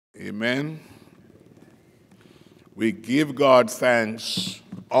Amen. We give God thanks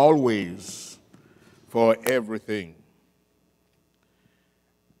always for everything.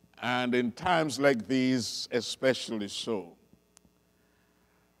 And in times like these, especially so.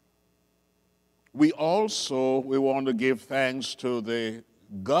 We want to give thanks to the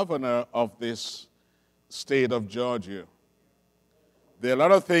governor of this state of Georgia. There are a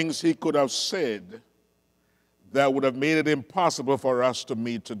lot of things he could have said that would have made it impossible for us to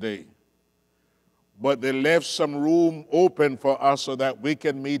meet today. But they left some room open for us so that we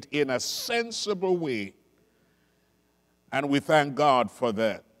can meet in a sensible way. And we thank God for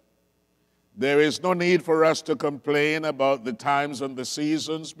that. There is no need for us to complain about the times and the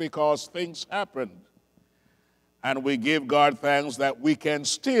seasons because things happened. And we give God thanks that we can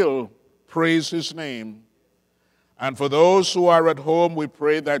still praise His name. And for those who are at home, we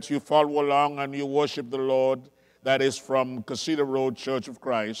pray that you follow along and you worship the Lord. That is from Casita Road Church of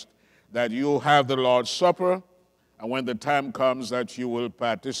Christ, that you have the Lord's Supper, and when the time comes that you will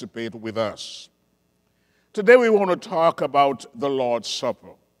participate with us. Today we want to talk about the Lord's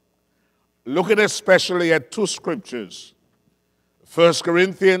Supper, looking especially at two scriptures, 1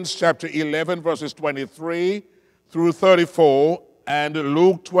 Corinthians chapter 11, verses 23 through 34, and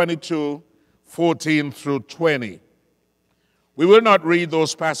Luke 22, 14 through 20. We will not read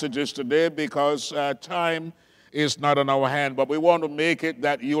those passages today because time is not on our hand, but we want to make it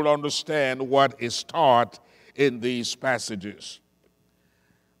that you'll understand what is taught in these passages.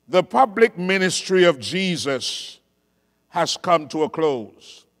 The public ministry of Jesus has come to a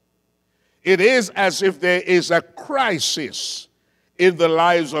close. It is as if there is a crisis in the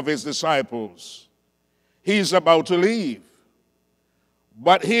lives of his disciples. He's about to leave.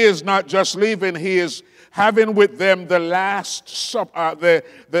 But he is not just leaving, he is having with them the last supper,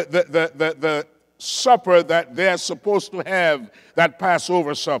 the supper that they're supposed to have, that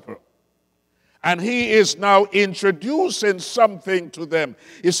Passover supper. And he is now introducing something to them.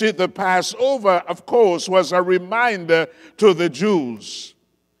 You see, the Passover, of course, was a reminder to the Jews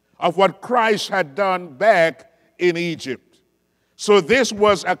of what Christ had done back in Egypt. So this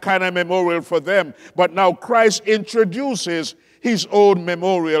was a kind of memorial for them. But now Christ introduces his own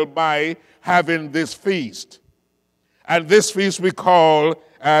memorial by having this feast. And this feast we call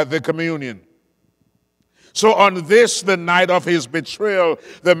the communion. So on this, the night of his betrayal,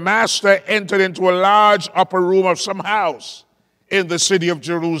 the master entered into a large upper room of some house in the city of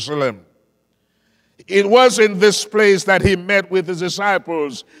Jerusalem. It was in this place that he met with his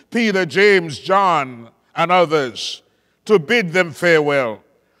disciples, Peter, James, John, and others, to bid them farewell,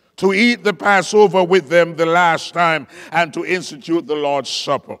 to eat the Passover with them the last time, and to institute the Lord's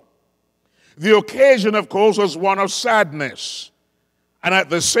Supper. The occasion, of course, was one of sadness, and at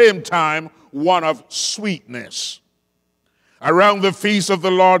the same time, one of sweetness. Around the feast of the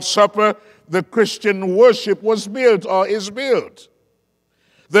Lord's Supper, the Christian worship was built or is built.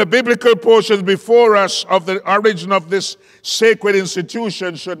 The biblical portions before us of the origin of this sacred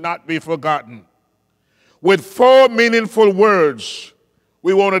institution should not be forgotten. With four meaningful words,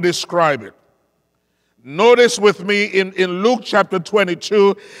 we want to describe it. Notice with me in Luke chapter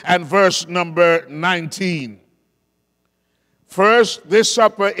 22 and verse number 19. First, this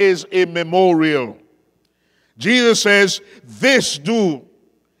supper is a memorial. Jesus says, "This do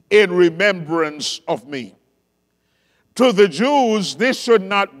in remembrance of me." To the Jews, this should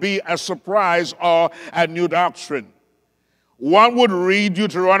not be a surprise or a new doctrine. One would read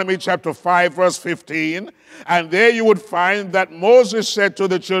Deuteronomy chapter 5, verse 15, and there you would find that Moses said to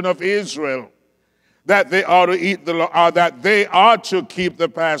the children of Israel that they ought to that they ought to keep the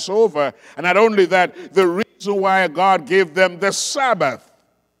Passover. And not only that, the reason why God gave them the Sabbath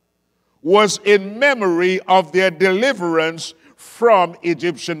was in memory of their deliverance from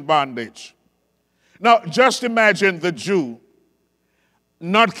Egyptian bondage. Now, just imagine the Jew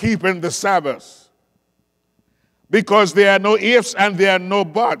not keeping the Sabbath because there are no ifs and there are no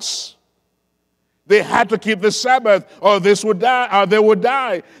buts. They had to keep the Sabbath or this would die, or they would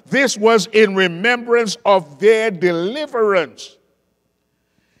die. This was in remembrance of their deliverance.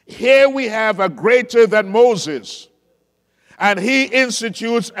 Here we have a greater than Moses, and he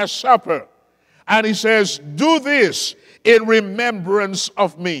institutes a supper, and he says, "Do this in remembrance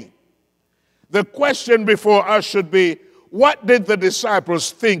of me." The question before us should be, what did the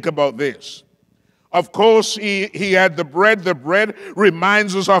disciples think about this? Of course, he had the bread. The bread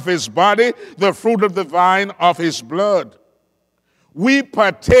reminds us of his body, the fruit of the vine of his blood. We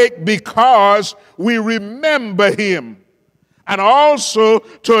partake because we remember him, and also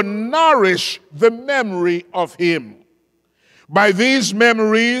to nourish the memory of him. By these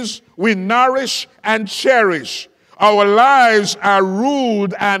memories, we nourish and cherish Our lives are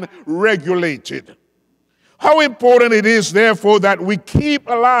ruled and regulated. How important it is, therefore, that we keep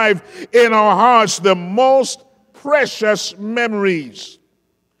alive in our hearts the most precious memories.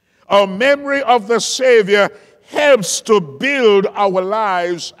 Our memory of the Savior helps to build our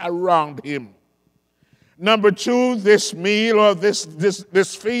lives around him. Number two, this meal or this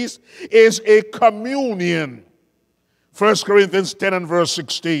feast is a communion. 1 Corinthians 10 and verse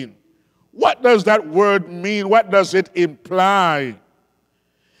 16. What does that word mean? What does it imply?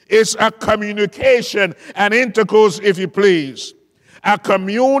 It's a communication, an intercourse, if you please. A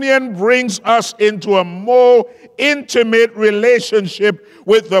communion brings us into a more intimate relationship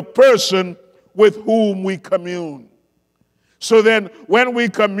with the person with whom we commune. So then, when we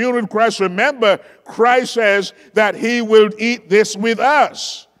commune with Christ, remember, Christ says that he will eat this with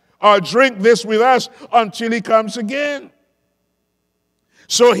us or drink this with us until he comes again.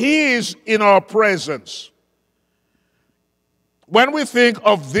 So he is in our presence. When we think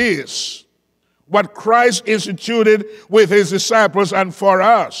of this, what Christ instituted with his disciples and for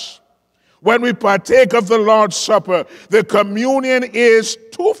us, when we partake of the Lord's Supper, the communion is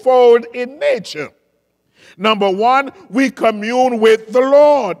twofold in nature. Number one, we commune with the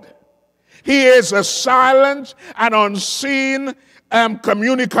Lord. He is a silent and unseen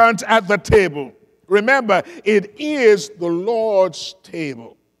communicant at the table. Remember, it is the Lord's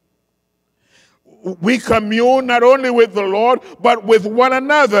table. We commune not only with the Lord, but with one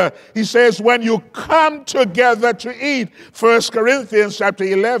another. He says, when you come together to eat, 1 Corinthians chapter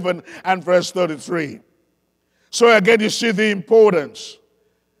 11 and verse 33. So again, you see the importance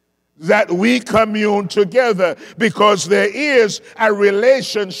that we commune together because there is a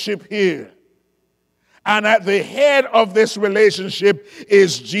relationship here. And at the head of this relationship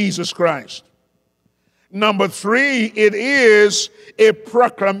is Jesus Christ. Number three, it is a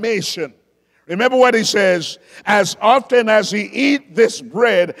proclamation. Remember what he says, as often as ye eat this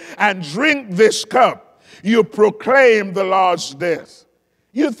bread and drink this cup, you proclaim the Lord's death.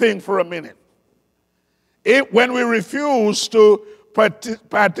 You think for a minute. When we refuse to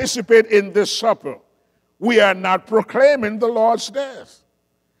participate in this supper, we are not proclaiming the Lord's death.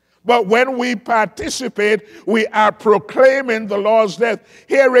 But when we participate, we are proclaiming the Lord's death.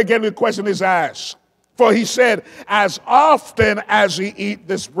 Here again the question is asked. For he said, as often as ye eat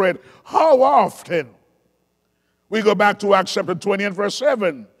this bread. How often? We go back to Acts chapter 20 and verse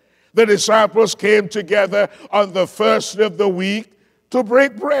 7. The disciples came together on the first of the week to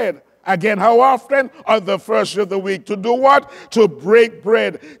break bread. Again, how often? On the first of the week. To do what? To break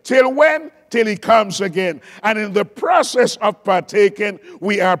bread. Till when? Till he comes again. And in the process of partaking,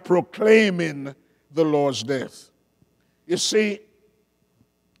 we are proclaiming the Lord's death. You see,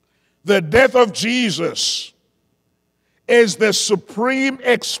 the death of Jesus is the supreme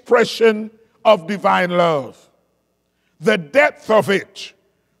expression of divine love. The depth of it,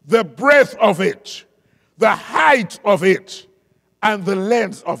 the breadth of it, the height of it, and the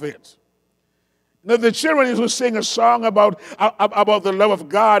length of it. Now, the children used to sing a song about the love of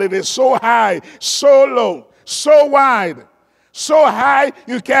God. It is so high, so low, so wide. So high,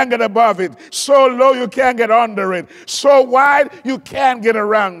 you can't get above it. So low, you can't get under it. So wide, you can't get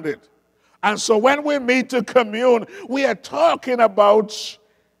around it. And so when we meet to commune, we are talking about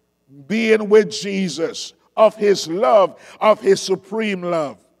being with Jesus, of his love, of his supreme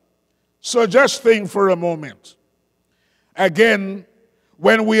love. So just think for a moment. Again,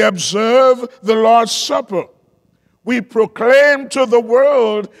 when we observe the Lord's Supper, we proclaim to the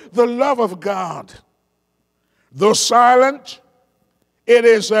world the love of God. Though silent, it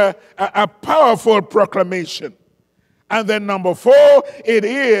is a powerful proclamation. And then number four, it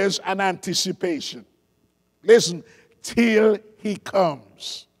is an anticipation. Listen, till he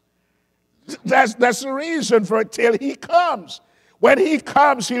comes. That's the reason for it, till he comes. When he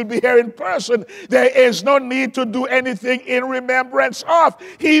comes, he'll be here in person. There is no need to do anything in remembrance of.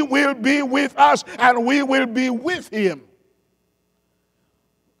 He will be with us, and we will be with him.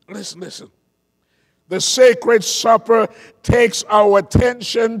 Listen. The sacred supper takes our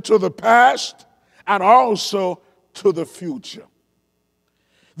attention to the past and also to the future.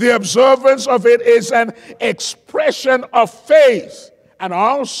 The observance of it is an expression of faith and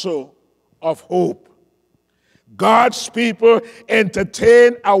also of hope. God's people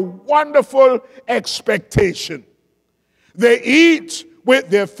entertain a wonderful expectation. They eat with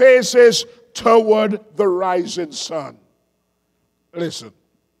their faces toward the rising sun. Listen.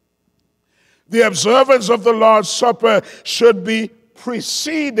 The observance of the Lord's Supper should be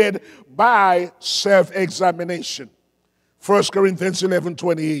preceded by self-examination. 1 Corinthians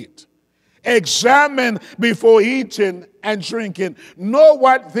 11:28. Examine before eating and drinking. Know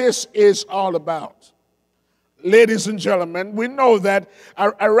what this is all about. ladies and gentlemen, we know that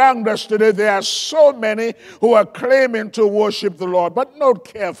around us today there are so many who are claiming to worship the Lord. But note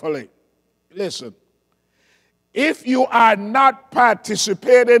carefully, listen, if you are not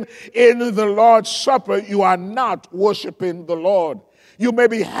participating in the Lord's Supper, you are not worshiping the Lord. You may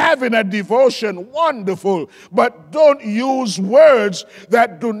be having a devotion, wonderful, but don't use words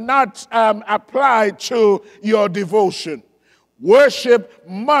that do not apply to your devotion. Worship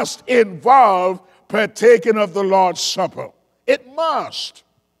must involve partaking of the Lord's Supper. It must.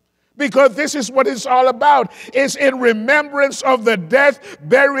 Because this is what it's all about. It's in remembrance of the death,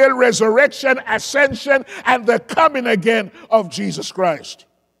 burial, resurrection, ascension, and the coming again of Jesus Christ.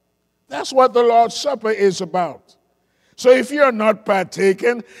 That's what the Lord's Supper is about. So if you're not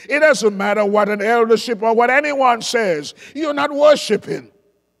partaking, it doesn't matter what an eldership or what anyone says, you're not worshiping.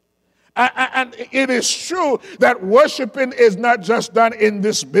 And it is true that worshiping is not just done in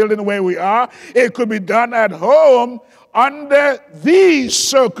this building where we are. It could be done at home under these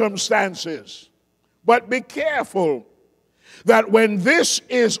circumstances. But be careful that when this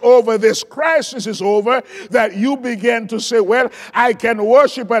is over, this crisis is over, that you begin to say, well, I can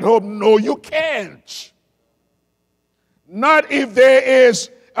worship at home. No, you can't. Not if there's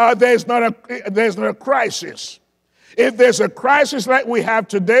not a crisis. If there's a crisis like we have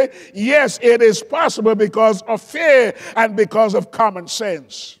today, yes, it is possible because of fear and because of common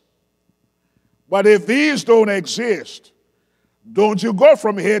sense. But if these don't exist, don't you go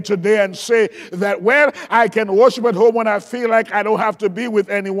from here today and say that, well, I can worship at home when I feel like I don't have to be with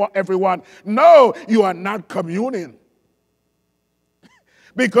everyone. No, you are not communing.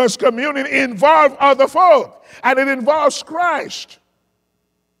 Because communion involves other folk, and it involves Christ.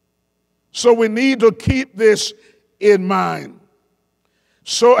 So we need to keep this in mind.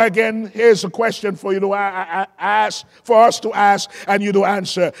 So again, here's a question for you to ask, for us to ask, and you to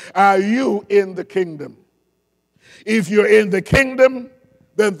answer. Are you in the kingdom? If you're in the kingdom,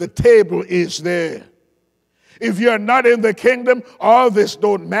 then the table is there. If you're not in the kingdom, all this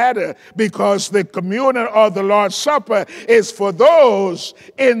don't matter, because the communion or the Lord's Supper is for those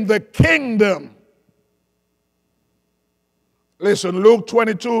in the kingdom. Listen, Luke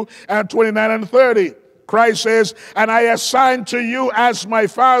 22 and 29 and 30. Christ says, and I assign to you as my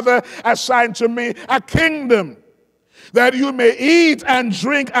Father assigned to me a kingdom, that you may eat and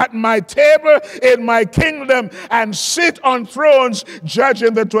drink at my table in my kingdom and sit on thrones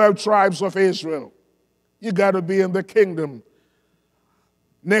judging the 12 tribes of Israel. You got to be in the kingdom.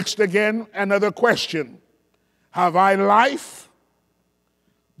 Next again, another question. Have I life?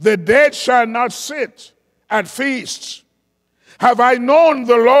 The dead shall not sit at feasts. Have I known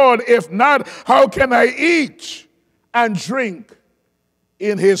the Lord? If not, how can I eat and drink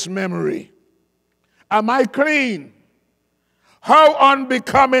in his memory? Am I clean? How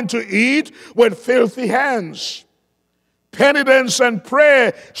unbecoming to eat with filthy hands. Penitence and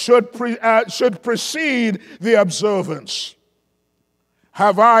prayer should precede the observance.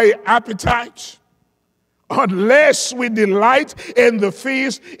 Have I appetite? Unless we delight in the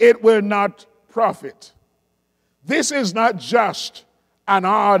feast, it will not profit. This is not just an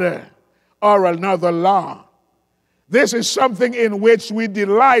order or another law. This is something in which we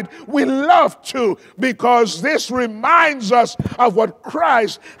delight. We love to, because this reminds us of what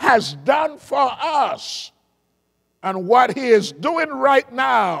Christ has done for us and what he is doing right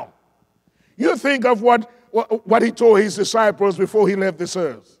now. You think of what he told his disciples before he left this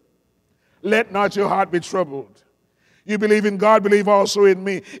earth. Let not your heart be troubled. You believe in God, believe also in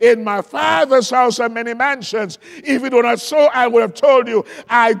me. In my Father's house are many mansions. If it were not so, I would have told you,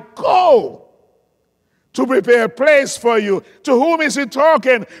 I go to prepare a place for you. To whom is he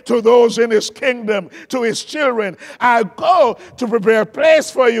talking? To those in his kingdom, to his children. I go to prepare a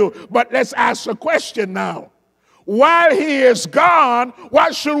place for you. But let's ask a question now. While he is gone,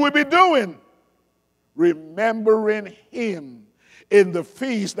 what should we be doing? Remembering him in the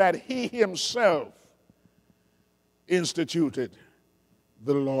feast that he himself instituted,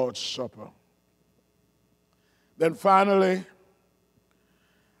 the Lord's Supper. Then finally,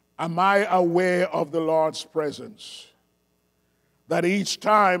 am I aware of the Lord's presence? That each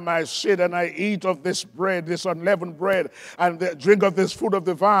time I sit and I eat of this bread, this unleavened bread, and drink of this fruit of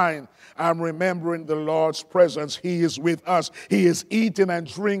the vine, I'm remembering the Lord's presence. He is with us. He is eating and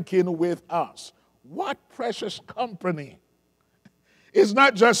drinking with us. What precious company. It's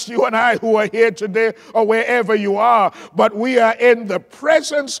not just you and I who are here today or wherever you are, but we are in the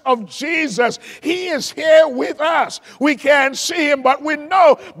presence of Jesus. He is here with us. We can't see him, but we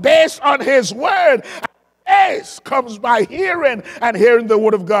know based on his word, faith comes by hearing, and hearing the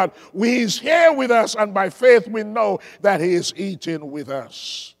word of God. He's here with us, and by faith we know that he is eating with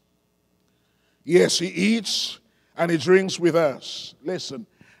us. Yes, he eats and he drinks with us. Listen,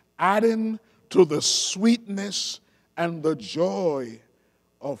 adding to the sweetness and the joy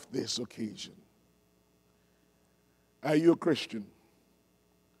of this occasion. Are you a Christian?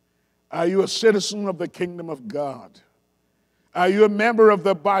 Are you a citizen of the kingdom of God? Are you a member of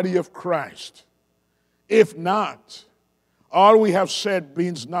the body of Christ? If not, all we have said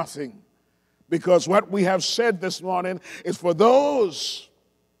means nothing, because what we have said this morning is for those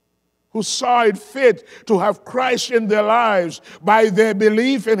who saw it fit to have Christ in their lives by their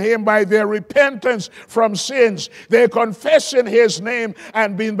belief in him, by their repentance from sins, their confessing his name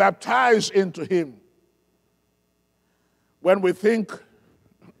and being baptized into him. When we think,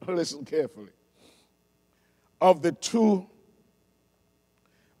 listen carefully, of the two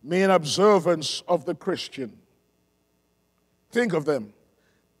main observance of the Christian, think of them.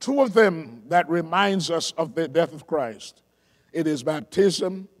 Two of them that reminds us of the death of Christ. It is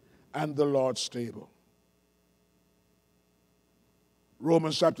baptism and the Lord's table.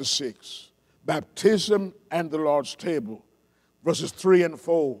 Romans chapter 6. Baptism and the Lord's table. Verses 3 and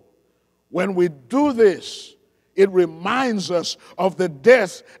 4. When we do this, it reminds us of the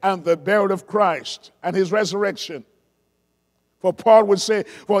death and the burial of Christ and his resurrection. For Paul would say,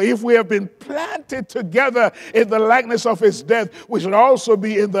 for if we have been planted together in the likeness of his death, we should also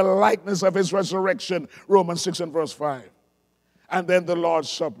be in the likeness of his resurrection. Romans 6 and verse 5. And then the Lord's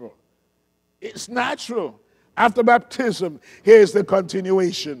Supper. It's natural. After baptism, here's the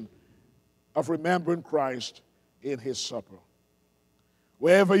continuation of remembering Christ in his supper.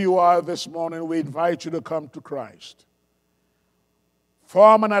 Wherever you are this morning, we invite you to come to Christ.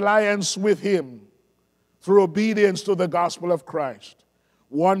 Form an alliance with him through obedience to the gospel of Christ.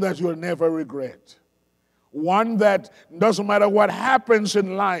 One that you'll never regret. One that doesn't matter what happens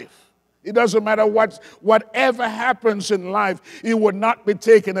in life. It doesn't matter whatever happens in life, you would not be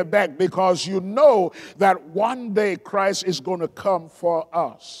taken aback because you know that one day Christ is going to come for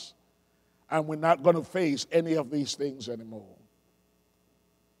us. And we're not going to face any of these things anymore.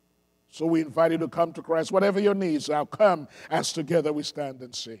 So we invite you to come to Christ. Whatever your needs are, come as together we stand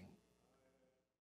and sing.